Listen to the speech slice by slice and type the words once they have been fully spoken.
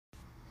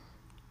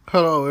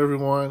Hello,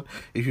 everyone.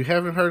 If you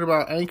haven't heard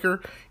about Anchor,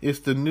 it's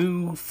the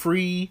new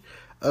free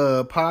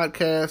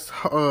podcast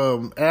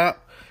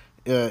app.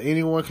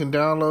 Anyone can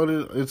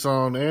download it. It's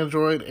on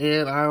Android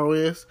and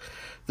iOS.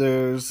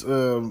 There's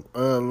a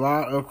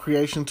lot of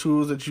creation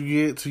tools that you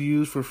get to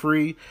use for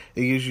free.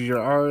 It gives you your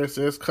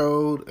RSS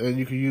code, and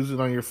you can use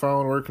it on your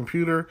phone or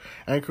computer.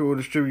 Anchor will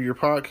distribute your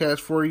podcast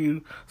for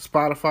you.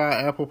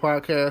 Spotify, Apple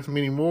Podcasts,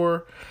 many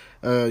more.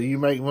 You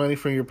make money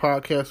from your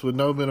podcast with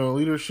no minimum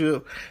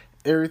leadership.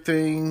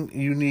 Everything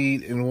you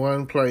need in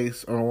one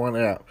place on one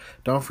app.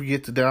 Don't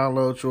forget to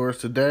download yours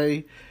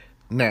today,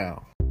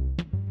 now.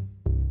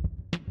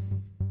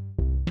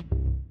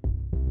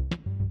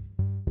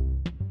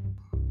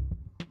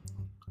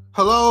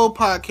 Hello,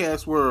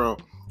 podcast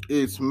world.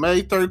 It's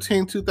May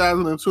 13,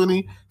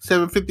 2020,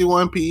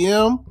 7:51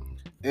 p.m.,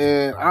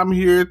 and I'm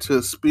here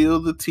to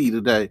spill the tea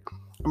today.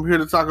 I'm here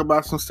to talk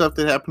about some stuff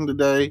that happened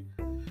today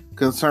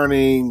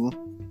concerning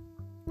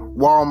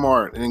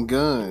Walmart and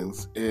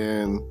guns.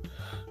 And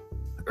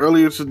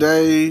earlier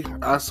today,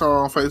 I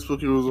saw on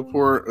Facebook, it was a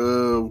report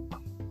of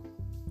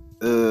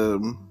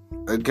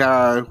a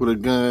guy with a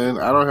gun.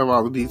 I don't have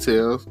all the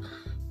details,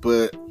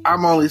 but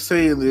I'm only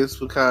saying this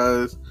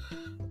because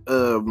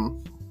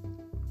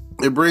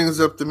it brings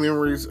up the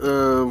memories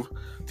of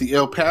the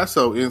El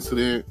Paso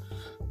incident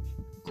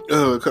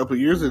a couple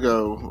years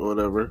ago or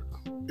whatever.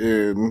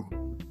 And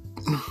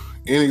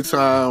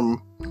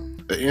anytime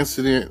an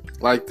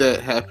incident like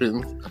that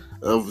happens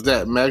of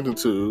that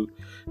magnitude,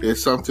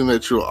 it's something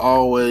that you'll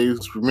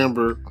always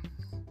remember.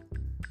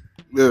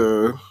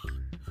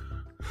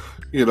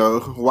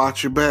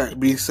 Watch your back,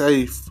 be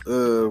safe.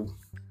 You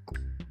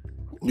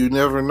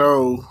never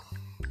know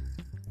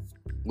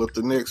what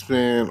the next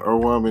man or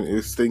woman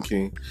is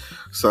thinking.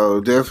 So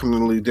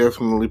definitely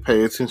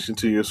pay attention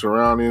to your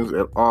surroundings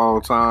at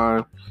all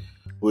time,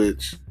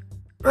 which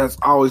that's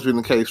always been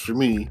the case for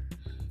me.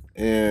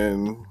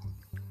 And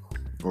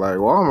like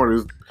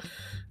Walmart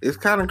it's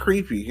kind of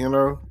creepy, you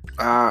know.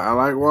 I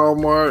like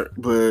Walmart,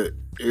 but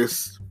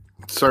it's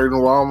certain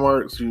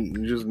Walmarts you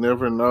just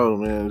never know,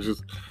 man.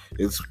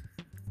 It's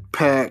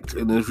packed,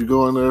 and if you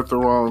go in there at the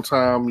wrong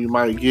time, you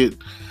might get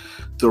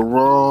the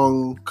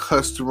wrong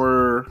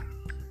customer,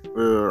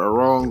 a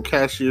wrong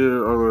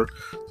cashier, or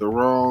the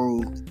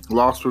wrong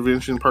loss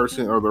prevention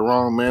person, or the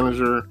wrong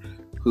manager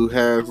who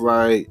has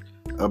like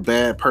a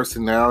bad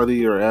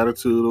personality or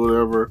attitude or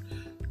whatever.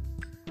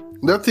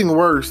 Nothing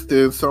worse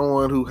than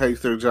someone who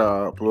hates their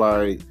job.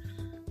 Like,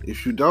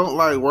 if you don't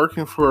like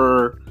working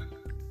for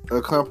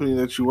a company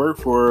that you work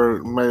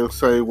for, may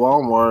say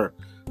Walmart,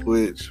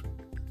 which,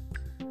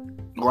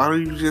 why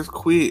don't you just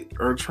quit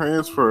or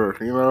transfer,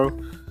 you know?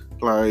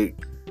 Like,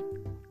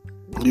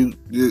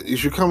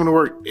 if you're coming to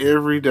work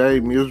every day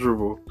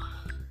miserable,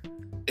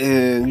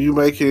 and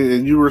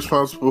you're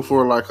responsible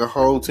for like a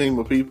whole team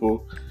of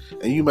people,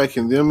 and you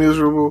making them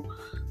miserable,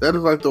 that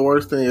is like the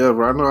worst thing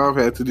ever. I know I've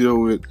had to deal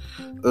with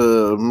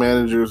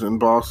managers and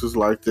bosses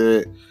like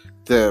that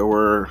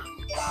were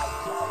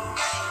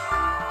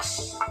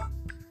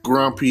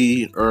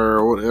grumpy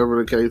or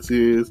whatever the case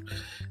is,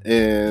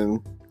 and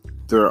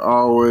they're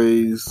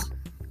always,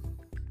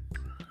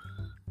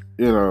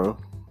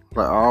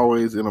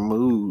 always in a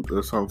mood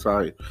of some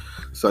type.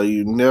 So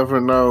you never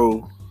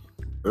know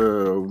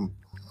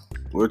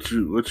what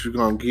you're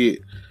gonna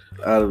get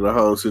out of the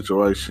whole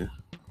situation,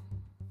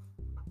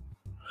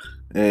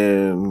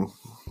 and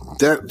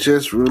that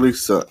just really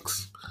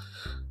sucks.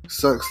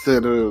 Sucks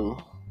that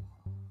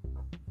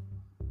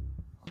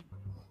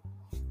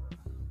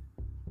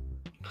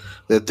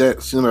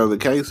that's the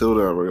case or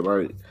whatever.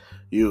 Like,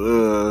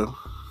 you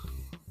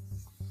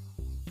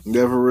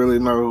never really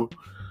know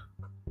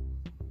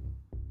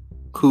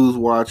who's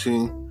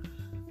watching,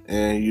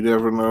 and you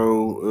never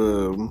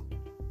know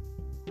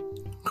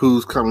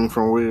who's coming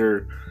from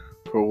where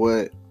for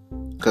what.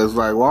 Because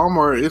like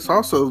Walmart, it's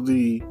also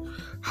the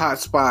hot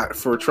spot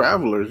for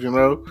travelers, you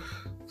know.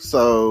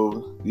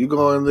 So you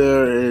go in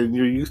there and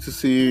you're used to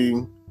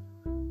seeing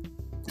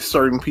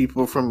certain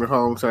people from your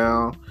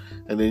hometown,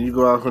 and then you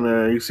go out in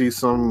there and you see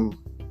someone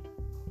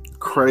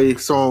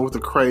with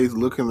a crazy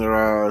look in their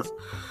eyes,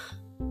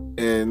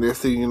 and next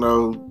thing you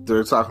know,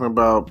 they're talking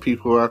about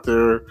people out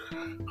there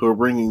who are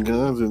bringing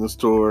guns in the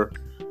store,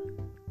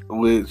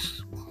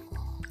 which,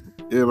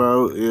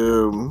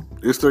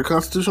 it's their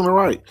constitutional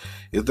right.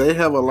 If they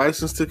have a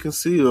license to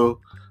conceal,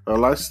 or a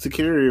license to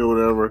carry or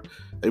whatever,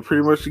 they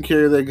pretty much can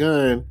carry that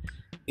gun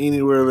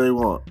anywhere they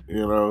want,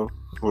 you know.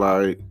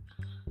 Like,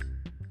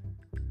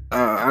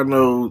 I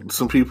know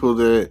some people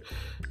that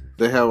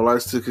they have a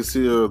license to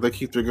conceal, they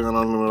keep their gun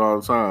on them all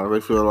the time. They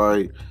feel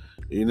like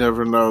you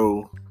never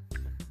know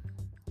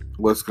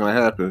what's going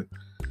to happen.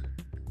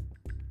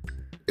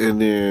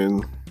 And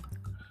then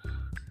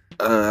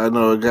I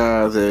know a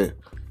guy that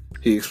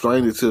he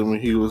explained it to me.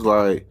 He was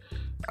like,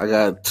 I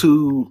got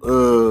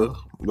the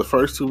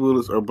first two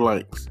bullets are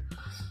blanks.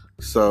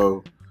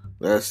 So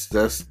that's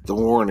the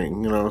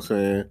warning, you know what I'm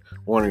saying?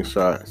 Warning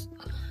shots.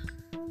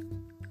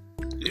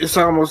 It's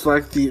almost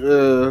like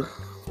the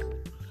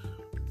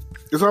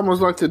It's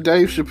almost like the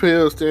Dave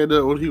Chappelle stand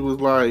up when he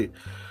was like,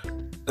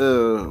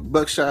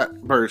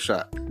 buckshot,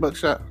 birdshot,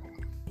 buckshot,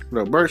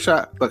 no,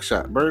 birdshot,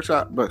 buckshot,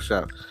 birdshot,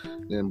 buckshot,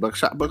 then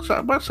buckshot,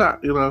 buckshot, buckshot.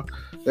 You know,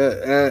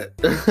 that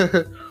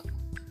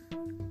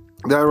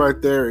that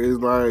right there is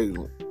like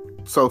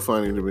so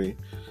funny to me,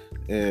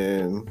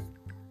 and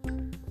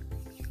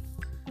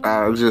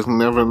I just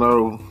never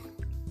know.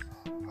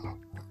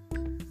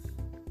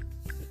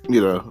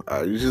 You know,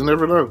 you just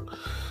never know.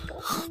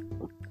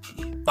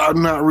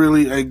 I'm not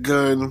really a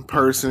gun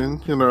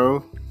person, you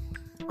know,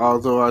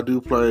 although I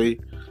do play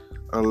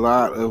a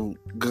lot of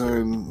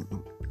gun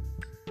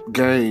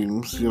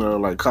games, you know,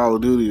 like Call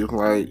of Duty.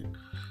 Like,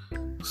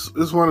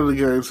 it's one of the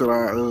games that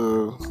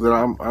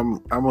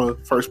I'm a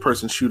first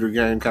person shooter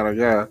game kind of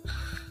guy.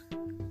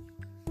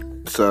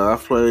 So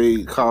I've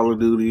played Call of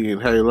Duty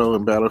and Halo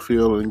and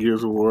Battlefield and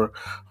Gears of War.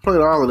 I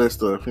played all of that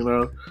stuff, you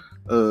know.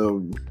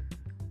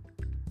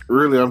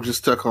 Really, I'm just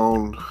stuck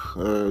on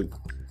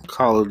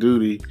Call of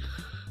Duty,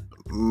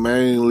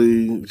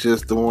 mainly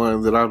just the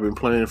one that I've been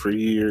playing for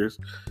years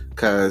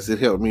because it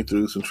helped me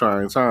through some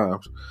trying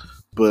times.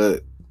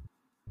 But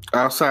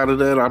outside of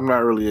that, I'm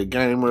not really a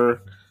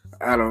gamer.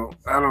 I don't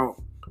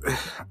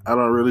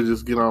really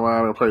just get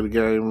online and play the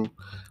game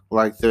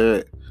like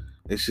that.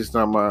 It's just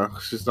not my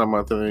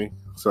thing.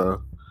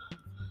 So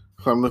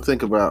something to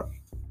think about.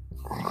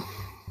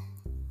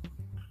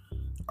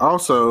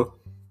 Also,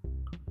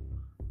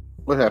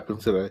 what happened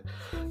today?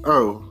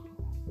 Oh,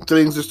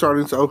 things are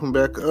starting to open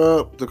back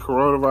up. The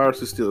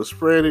coronavirus is still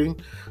spreading,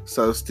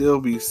 so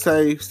still be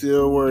safe.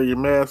 Still wear your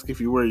mask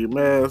if you wear your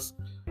mask.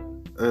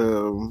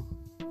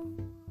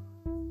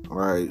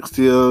 Like,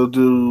 still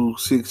do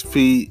 6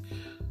 feet.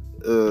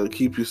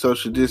 Keep your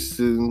social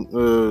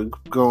distancing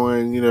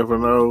going. You never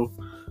know.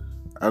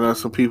 I know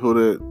some people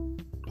that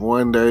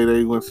one day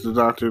they went to the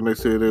doctor and they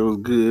said it was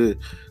good.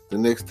 The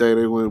next day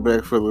they went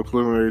back for the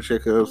preliminary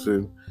checkups,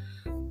 and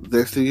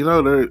next thing you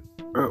know,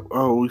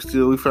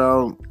 we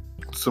found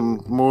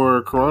some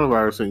more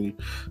coronavirus in you.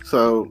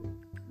 So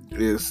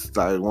it's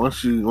like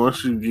once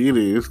you get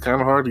it, it's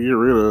kind of hard to get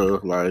rid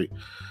of. Like,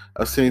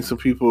 I've seen some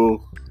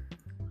people,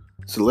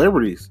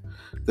 celebrities,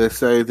 that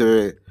say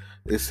that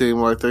it seemed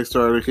like they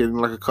started getting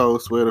like a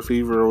cold sweat, a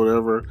fever or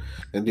whatever,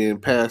 and then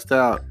passed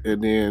out,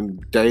 and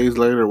then days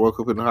later woke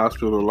up in the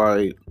hospital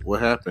like,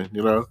 what happened,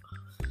 you know?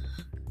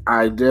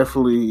 I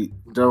definitely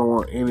don't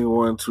want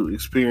anyone to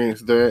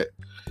experience that.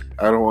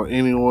 I don't want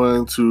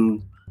anyone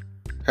to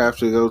have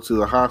to go to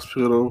the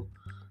hospital,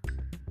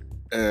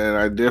 and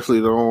I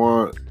definitely don't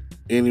want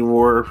any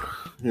more,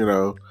 you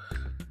know,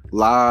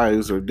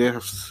 lives or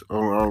deaths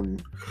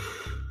on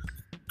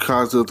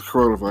cause of the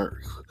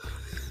coronavirus.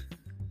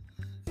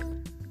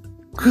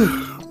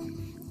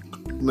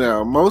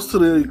 Now, most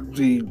of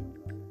the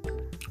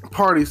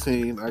party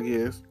scene, I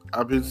guess,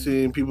 I've been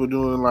seeing people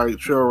doing like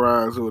trail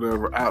rides or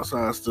whatever,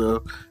 outside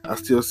stuff. I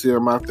still see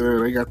them out there.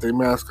 They got their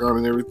mask on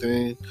and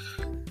everything.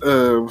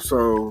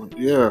 So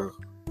yeah,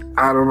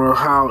 I don't know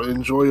how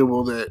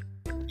enjoyable that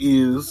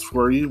is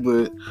for you,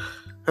 but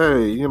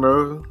hey, you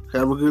know,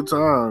 have a good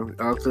time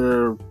out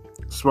there,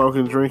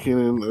 smoking, drinking,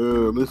 and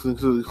listening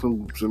to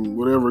some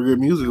whatever good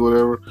music or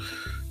whatever.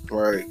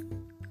 Like,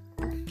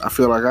 I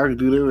feel like I could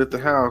do that at the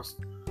house,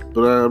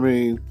 but I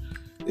mean,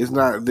 it's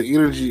not, the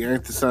energy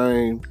ain't the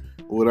same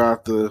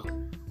without the,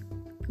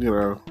 you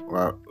know,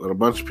 with a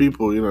bunch of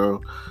people. You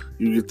know,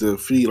 you get to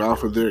feed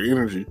off of their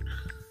energy.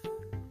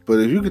 But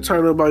if you can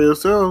turn up by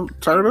yourself,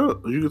 turn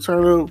up. If you can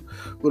turn up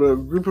with a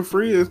group of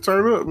friends,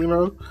 turn up, you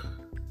know.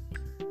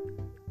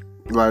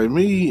 Like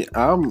me,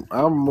 I'm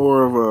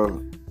more of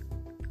a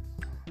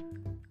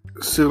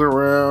sitting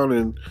around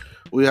and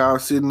we all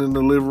sitting in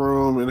the living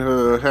room and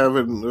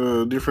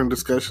having different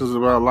discussions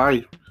about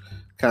life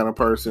kind of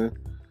person.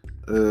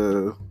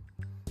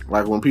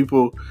 Like when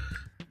people,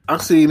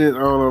 I've seen it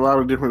on a lot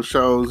of different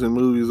shows and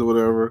movies or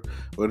whatever,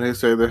 when they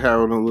say they're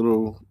having a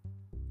little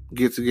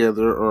get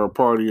together or a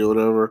party or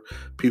whatever,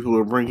 people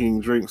are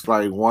bringing drinks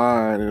like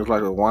wine, and it's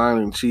like a wine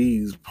and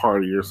cheese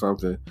party or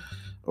something,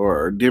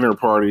 or a dinner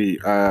party.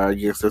 I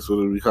guess that's what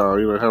it would be called.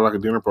 You know, have like a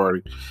dinner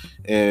party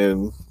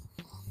and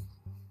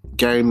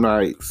game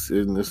nights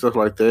and stuff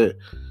like that.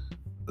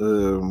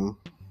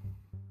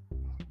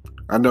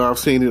 I know I've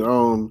seen it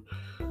on.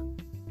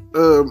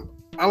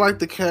 I like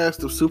the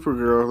cast of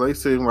Supergirl. They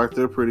seem like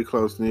they're pretty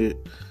close knit,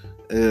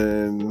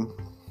 and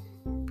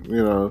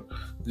you know,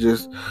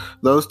 just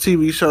those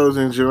TV shows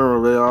in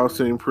general, they all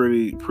seem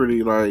pretty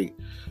like,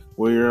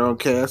 when you're on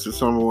cast with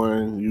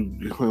someone, you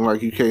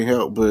like, you can't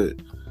help but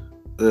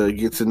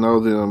get to know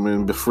them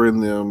and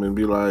befriend them and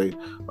be like,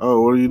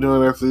 oh, what are you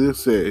doing after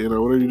this set? You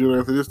know, what are you doing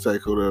after this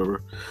take or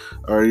whatever?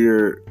 Or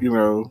you're, you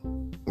know,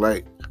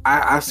 like,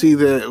 I see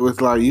that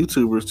with like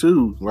YouTubers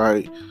too.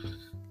 Like,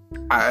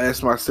 I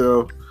ask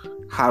myself,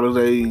 how do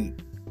they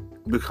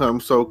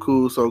become so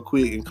cool so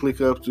quick and click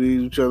up to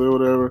each other or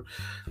whatever?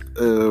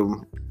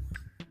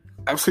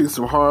 I've seen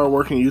some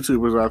hard-working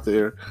YouTubers out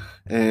there,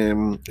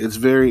 and it's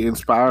very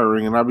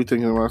inspiring. And I be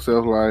thinking to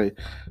myself, like,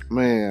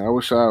 man, I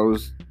wish I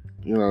was,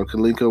 you know, could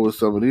link up with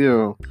some of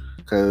them,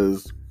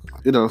 because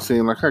it don't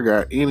seem like I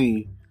got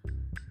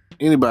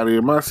anybody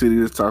in my city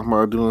that's talking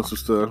about doing some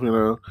stuff,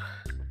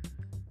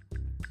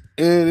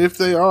 And if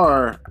they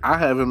are, I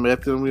haven't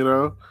met them,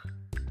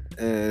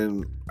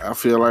 And I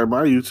feel like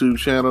my YouTube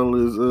channel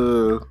is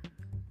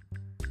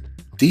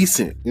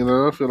decent,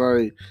 I feel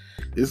like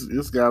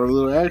it's got a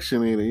little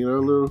action in it, a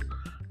little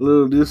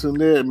this and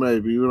that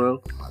maybe,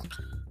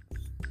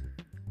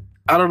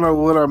 I don't know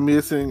what I'm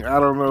missing. I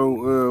don't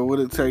know what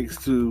it takes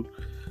to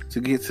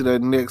get to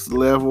that next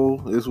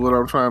level is what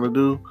I'm trying to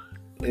do,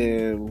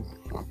 and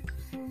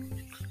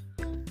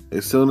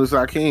as soon as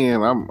I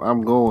can,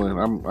 I'm going.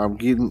 I'm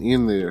getting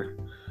in there.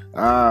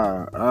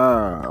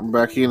 I'm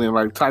back in it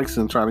like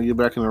Tyson trying to get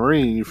back in the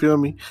ring. You feel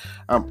me?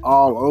 I'm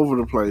all over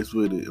the place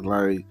with it.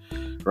 Like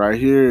right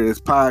here, it's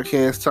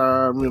podcast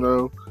time,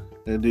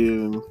 and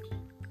then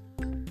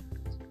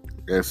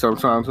at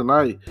sometime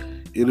tonight,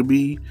 it'll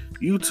be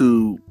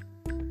YouTube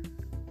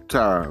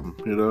time,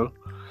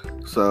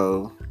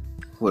 So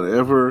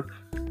whatever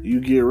you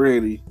get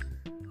ready,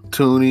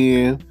 tune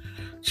in,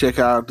 check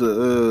out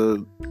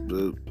the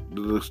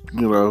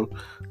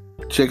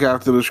check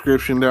out the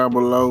description down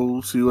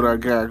below, see what I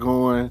got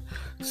going.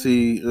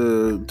 See,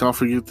 don't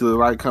forget to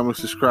like, comment,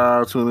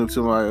 subscribe, tune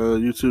into my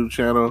YouTube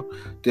channel.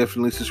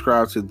 Definitely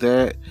subscribe to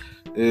that.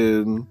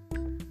 And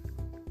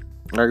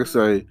like I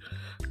say,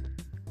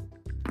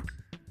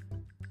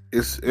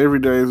 it's every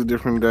day is a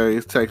different day.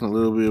 It's taking a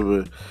little bit,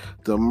 but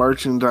the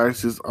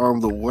merchandise is on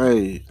the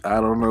way.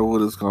 I don't know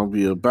what it's going to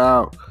be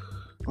about.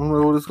 I don't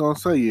know what it's going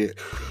to say yet.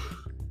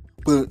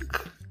 But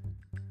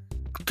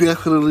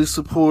definitely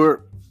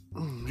support.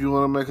 If you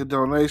want to make a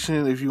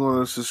donation, if you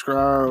want to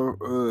subscribe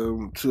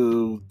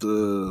to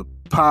the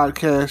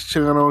podcast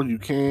channel, you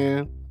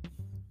can.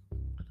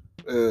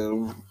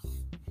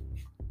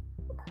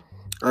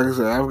 Like I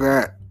said, I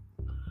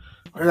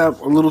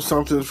got a little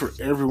something for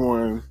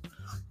everyone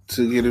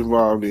to get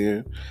involved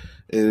in.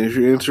 And if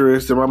you're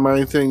interested, my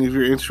main thing, if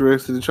you're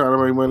interested in trying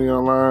to make money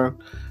online,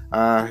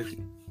 I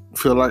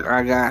feel like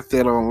I got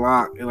that on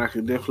lock, and I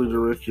can definitely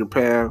direct your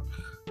path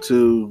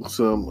to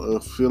some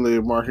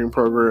affiliate marketing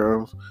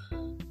programs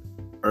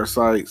or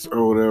sites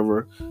or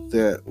whatever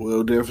that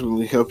will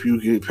definitely help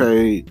you get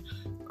paid.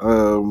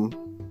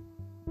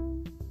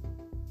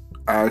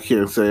 I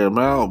can't say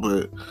amount,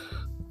 but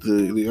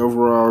the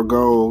overall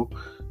goal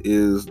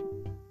is,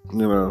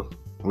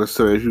 let's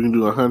say if you can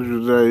do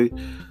 $100 a day,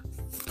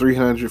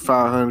 $300,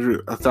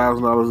 $500,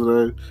 $1,000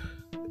 a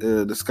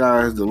day, the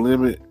sky is the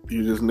limit.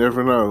 You just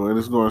never know, and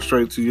it's going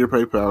straight to your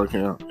PayPal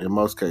account in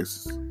most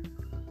cases.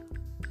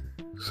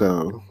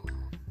 So,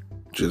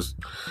 just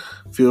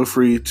feel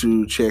free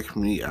to check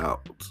me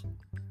out.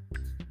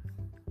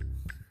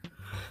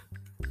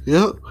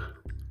 Yep.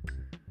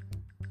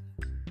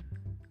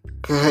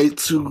 I hate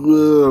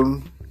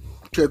to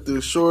cut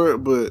this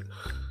short, but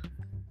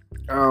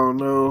I don't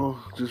know.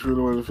 Just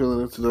really wasn't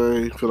feeling it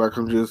today. I feel like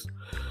I'm just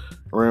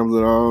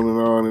rambling on and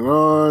on and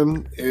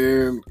on,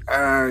 and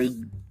I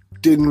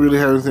didn't really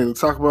have anything to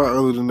talk about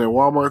other than that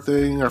Walmart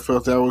thing. I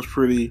felt that was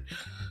pretty,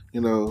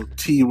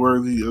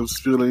 tea-worthy of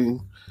spilling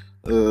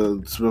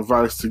some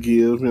advice to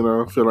give.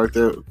 I feel like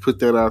that, put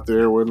that out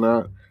there and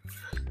whatnot,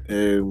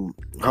 and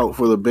hope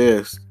for the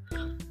best.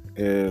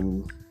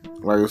 And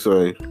like I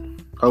say,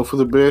 hope for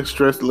the best,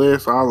 stress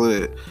less, all of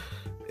that.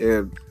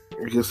 And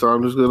I guess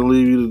I'm just gonna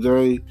leave you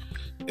today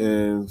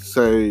and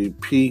say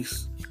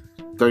peace.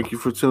 Thank you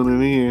for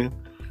tuning in.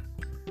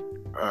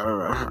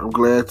 I'm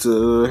glad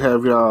to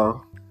have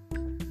y'all